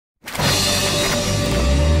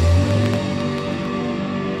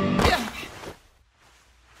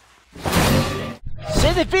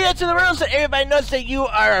Hit the video to the world so everybody knows that you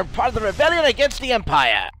are part of the rebellion against the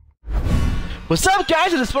Empire. What's up,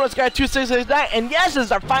 guys? It's Bonus Guy 2669, and yes, this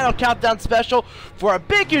is our final countdown special for a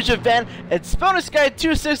big, huge event. It's Bonus Guy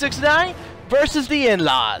 2669 versus the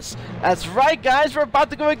in-laws. That's right, guys. We're about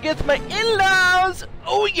to go against my in-laws.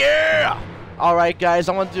 Oh yeah! All right, guys.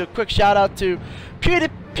 I want to do a quick shout out to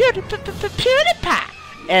PewDiePie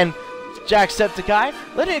and Jacksepticeye,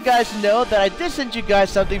 letting you guys know that I did send you guys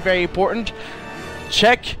something very important.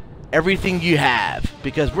 Check everything you have,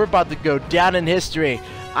 because we're about to go down in history.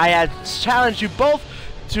 I had challenged you both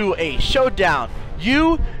to a showdown.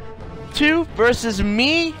 You two versus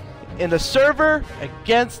me in the server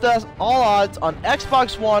against us, all odds, on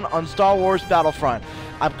Xbox One on Star Wars Battlefront.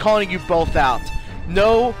 I'm calling you both out.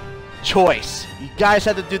 No choice. You guys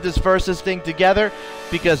have to do this versus thing together,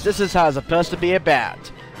 because this is how it's supposed to be about.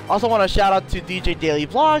 Also want to shout out to DJ Daily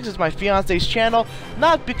Vlogs. It's my fiance's channel.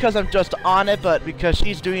 Not because I'm just on it, but because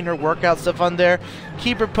she's doing her workout stuff on there.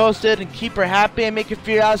 Keep her posted and keep her happy and make her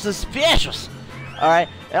feel out suspicious. Alright.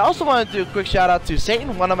 I also want to do a quick shout out to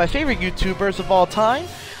Satan, one of my favorite YouTubers of all time.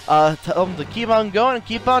 Tell him to keep on going and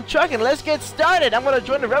keep on trucking. Let's get started. I'm going to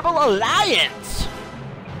join the Rebel Alliance.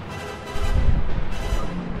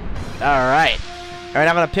 Alright. Alright,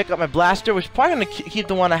 I'm going to pick up my blaster, which is probably going to keep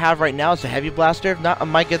the one I have right now. It's a heavy blaster. If not, I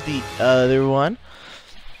might get the other one.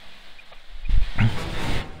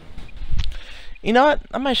 You know what?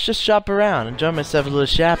 I might just shop around. Enjoy myself a little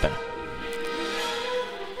shopping.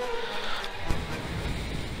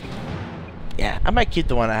 Yeah, I might keep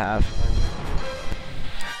the one I have.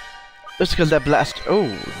 Just because that blaster... Oh,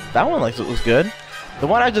 that one looks good. The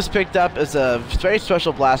one I just picked up is a very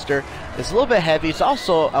special blaster. It's a little bit heavy. It's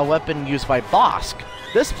also a weapon used by Bossk.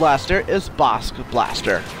 This blaster is Bossk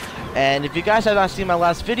Blaster. And if you guys have not seen my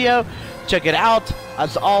last video, check it out.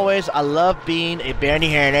 As always, I love being a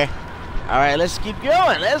bounty hunter. Alright, let's keep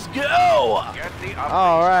going. Let's go!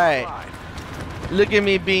 Alright. Look at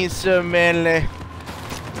me being so manly.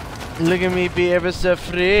 Look at me be ever so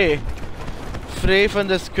free. Free from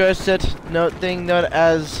this cursed thing known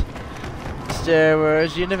as Star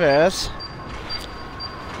Wars Universe.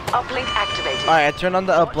 Uplink activated. Alright, I turn on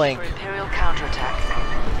the uplink. Imperial counterattack.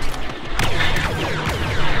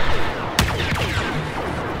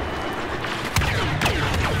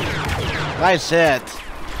 Nice hit.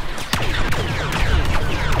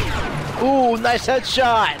 Ooh, nice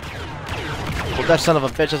headshot. Well, that son of a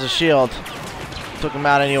bitch has a shield. Took him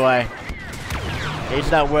out anyway.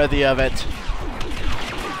 He's not worthy of it.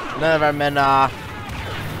 None of our men are.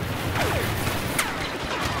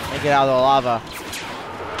 Get out of the lava.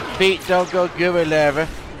 Feet don't go gooey, lava.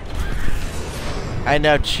 I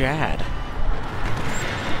know Chad.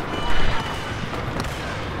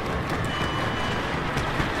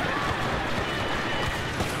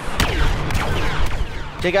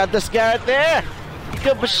 Take out this guy right there.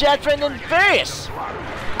 Couple shots right in the face.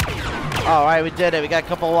 Alright, we did it. We got a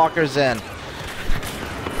couple walkers in.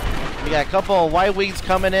 We got a couple of white wings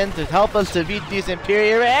coming in to help us defeat these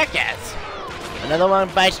Imperial Rackets. Another one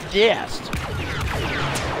bites the dust.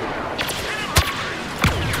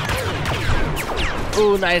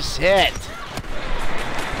 Ooh, nice hit.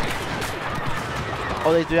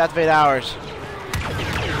 Oh, they do activate ours.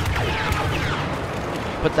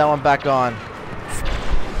 Put that one back on.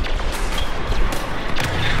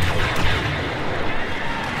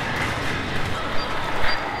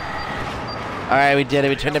 Alright, we did it.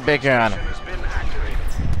 We turned the breaker on.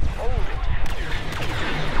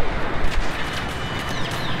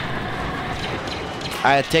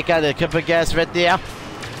 Alright, take out the cup of gas right there.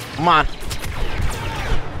 Come on.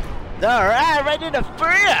 Alright, right in the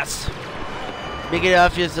face. Make it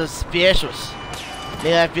off, you're so suspicious. Make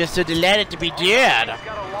it off, you're so delighted to be dead.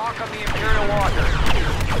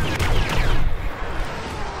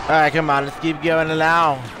 Alright, come on, let's keep going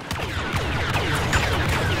along.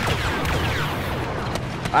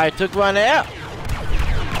 Alright, took one out.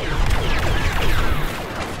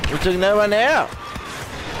 We took another one out.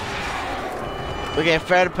 We get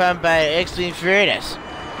fired upon by extreme furnace.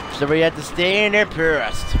 So we have to stay in there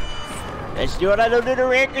first. Let's do what I do to the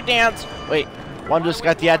record dance. Wait, one just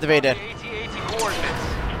got deactivated.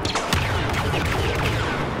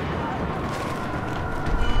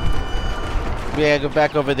 We gotta go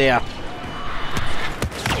back over there.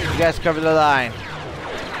 You guys cover the line.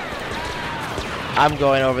 I'm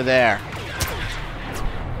going over there.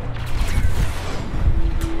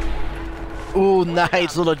 Ooh,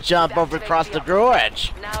 nice little jump over across the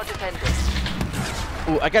gorge. Now defenders.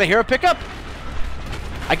 Ooh, I got a hero pickup?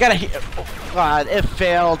 I got a oh, God, it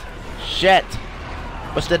failed. Shit.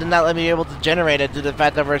 But still did not let me be able to generate it due to the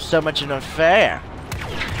fact that we're so much in a fair.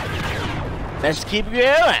 Let's keep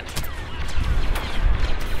going.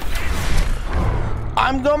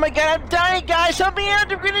 I'm dying, guys. Help me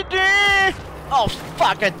out. I'm gonna die. Oh,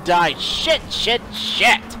 fuck, I died. Shit.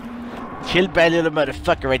 Killed by a little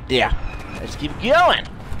motherfucker right there. Let's keep going.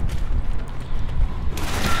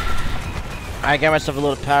 I got myself a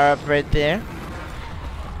little power up right there.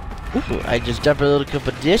 Ooh, I just dumped a little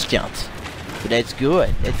couple distance. But that's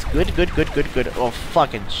good. That's good. Oh,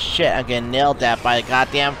 fucking shit. I'm getting nailed that by the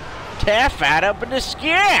goddamn Terrified up in the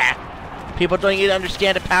sky. People don't even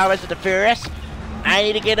understand the powers of the Furious. I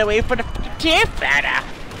need to get away from the fucking Terrifier.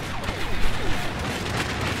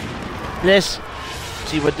 Let's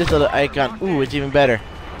see what this little icon. Ooh, it's even better.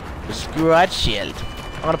 The Squad Shield.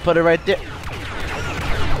 I'm gonna put it right there.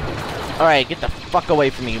 Alright, get the fuck away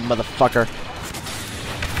from me, you motherfucker.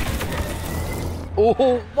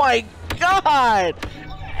 Oh my god!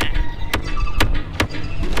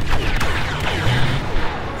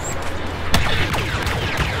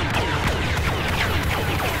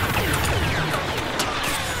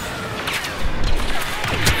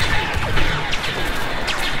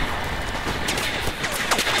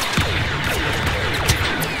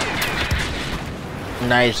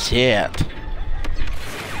 Nice hit.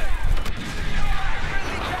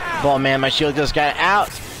 Oh man, my shield just got out.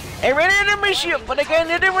 I ran out of my shield, but I got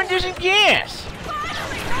another one using gas.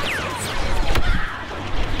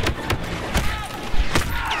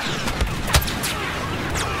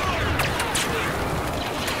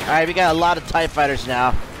 Alright, we got a lot of TIE fighters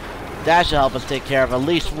now. That should help us take care of at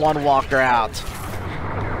least one walker out.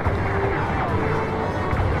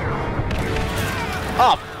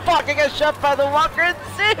 Oh fuck, I got shot by the walker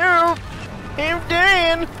too! I'm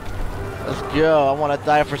dying! Let's go, I want to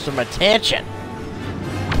die for some attention.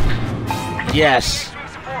 Yes.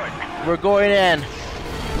 We're going in.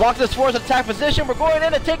 Lock this force attack position, we're going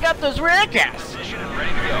in to take out those wreckers! Position and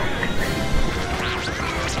ready to go.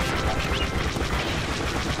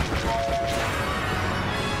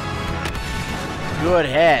 Good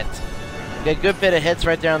hit. Got a good bit of hits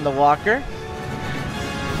right there on the walker.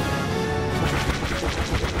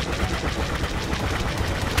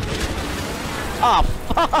 Oh,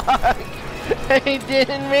 fuck! I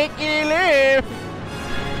didn't make any live!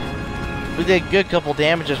 We did a good couple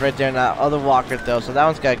damages right there in that other walker, though, so that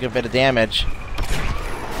one's got a good bit of damage.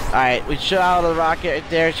 Alright, we shot out of the rocket right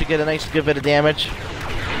there. Should get a nice good bit of damage.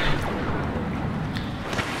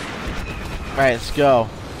 Alright, let's go.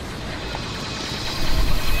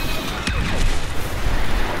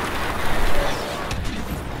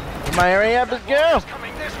 Come on, hurry up, let's go!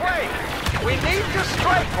 Coming this way. We need to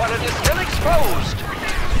strike while it is still exposed.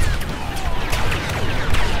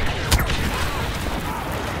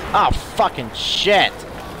 Oh, fucking shit.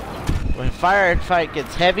 When firefight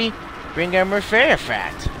gets heavy, bring a more fair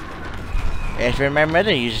fact. As my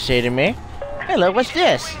mother used to say to me, hello, what's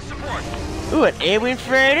this? Ooh, an airwing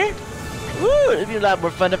fighter? Ooh, it'd be a lot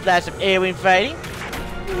more fun to fly some airwing fighting.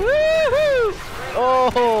 Woohoo!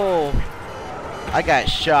 Oh, I got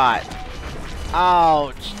shot.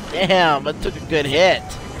 Ouch, damn, I took a good hit.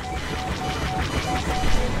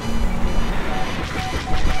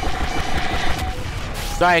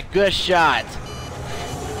 Sorry, good shot.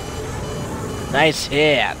 Nice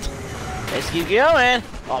hit. Let's keep going.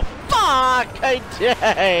 Oh, fuck! I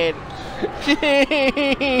died.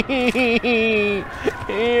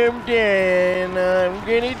 I'm dead. I'm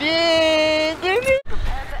gonna die.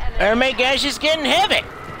 Oh my gosh, it's getting heavy.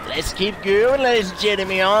 Let's keep going, ladies and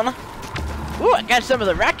gentlemen. Ooh, I got some of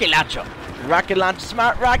the rocket launcher. Rocket launcher,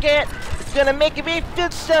 smart rocket. It's gonna make me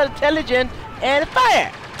feel so intelligent and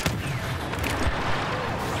fire.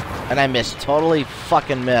 And I missed. Totally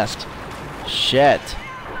fucking missed. Shit.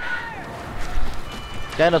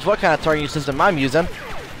 God knows what kind of targeting system I'm using.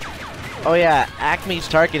 Oh yeah, Acme's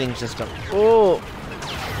targeting system. Ooh.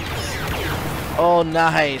 Oh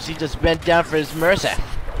nice. He just bent down for his mercy.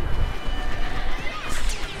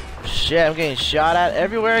 Shit, I'm getting shot at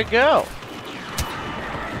everywhere I go.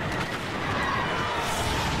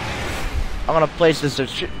 I'm gonna place this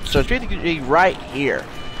strategically right here.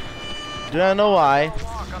 Do not know why.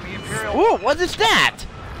 Ooh, what is that?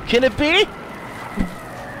 Can it be?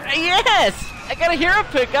 Yes! I got a hero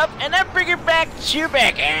pickup, and I'm bringing back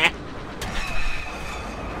Chewbacca.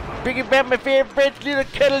 Bringing back my favorite little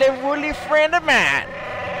cuddly woolly friend of mine.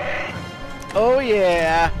 Oh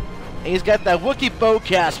yeah. And he's got that Wookiee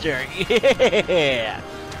bowcaster. Yeah!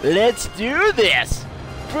 Let's do this!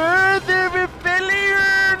 For the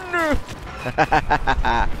rebellion!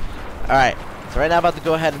 Alright. So right now I'm about to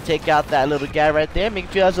go ahead and take out that little guy right there. Make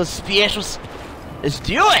you feel so special. Let's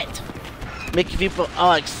do it! Make you people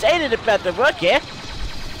all excited about the Wookiee.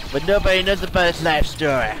 But nobody knows about his life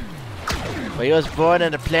story. But he was born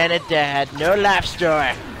on a planet that had no life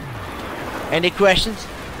story. Any questions?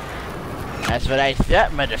 That's what I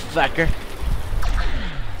thought, motherfucker.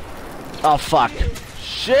 Oh, fuck.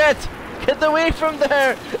 Shit! Get away from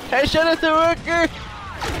there! I shot at the worker!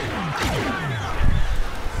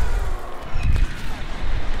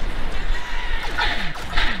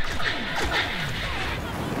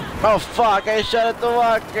 Oh, fuck! I shot at the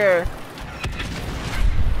walker!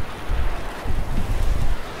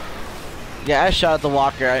 Yeah, I shot at the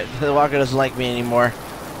walker. The walker doesn't like me anymore.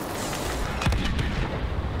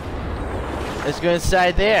 Let's go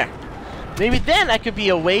inside there. Maybe then I could be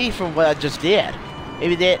away from what I just did.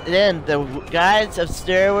 Maybe then the guys of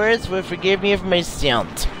Star Wars will forgive me for my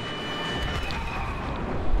sins.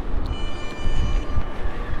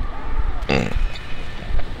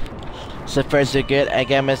 So far so good. I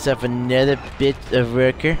got myself another bit of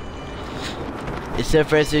worker. So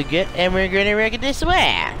far so good. And we're gonna work it this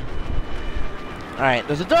way. Alright,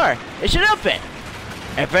 there's a door. It should open.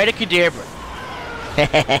 Abracadabra.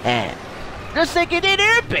 Looks like it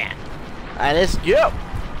didn't open. Alright, let's go.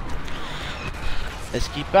 Let's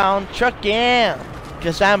keep on trucking.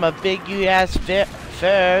 Cause I'm a big US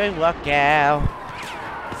furry walkout.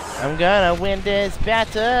 I'm gonna win this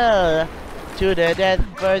battle. To the death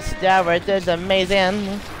first tower, that's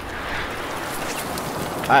amazing.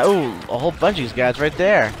 Ooh, a whole bunch of these guys right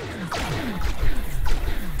there.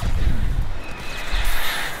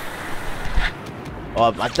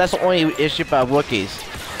 Oh, that's the only issue about Wookiees.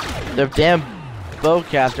 Their damn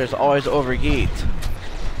bowcasters always overheat.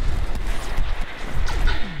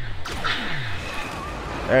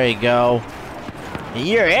 There you go.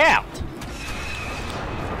 You're out.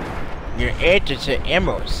 You're out to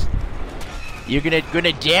emeralds. You're gonna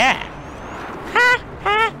die. Ha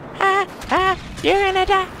ha ha ha. You're gonna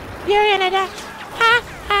die. You're gonna die. Ha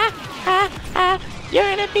ha ha ha.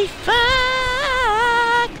 You're gonna be fucked.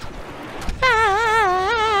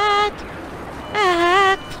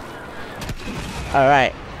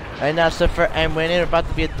 Alright. Right now, so far, I'm winning. We're about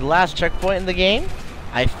to be at the last checkpoint in the game.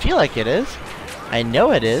 I feel like it is. I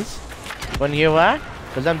know it is. Wanna hear why?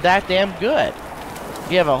 Because I'm that damn good.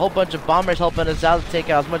 We have a whole bunch of bombers helping us out to take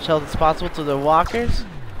out as much health as possible to the walkers.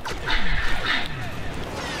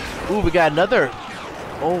 Ooh, we got another.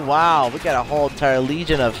 Oh, wow. We got a whole entire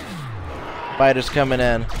legion of fighters coming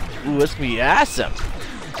in. Ooh, this gonna be awesome.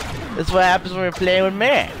 This is what happens when we're playing with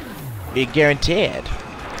me. Be guaranteed.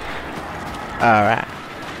 Alright.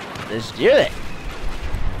 Let's do it.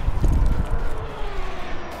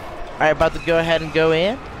 Alright, about to go ahead and go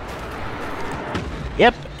in.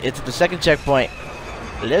 Yep, it's the second checkpoint.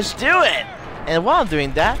 Let's do it! And while I'm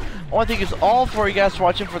doing that, I want to thank you all for you guys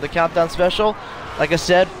watching for the countdown special. Like I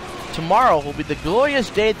said, tomorrow will be the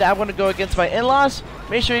glorious day that I'm going to go against my in-laws.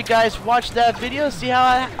 Make sure you guys watch that video, see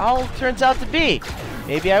how it turns out to be.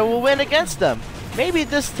 Maybe I will win against them. Maybe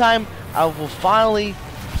this time I will finally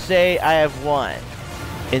say I have won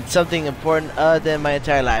in something important other than my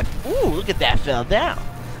entire life. Ooh, look at that, fell down.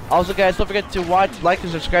 Also, guys, don't forget to watch, like,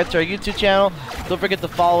 and subscribe to our YouTube channel. Don't forget to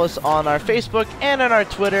follow us on our Facebook and on our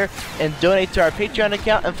Twitter, and donate to our Patreon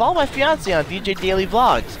account, and follow my fiance on DJ Daily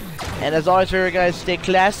Vlogs. And as always, remember, guys, stay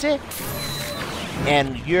classy,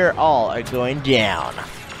 and you're all are going down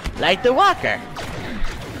like the walker.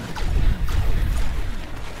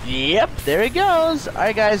 Yep, there he goes.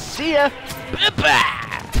 Alright, guys, see ya. Bye-bye.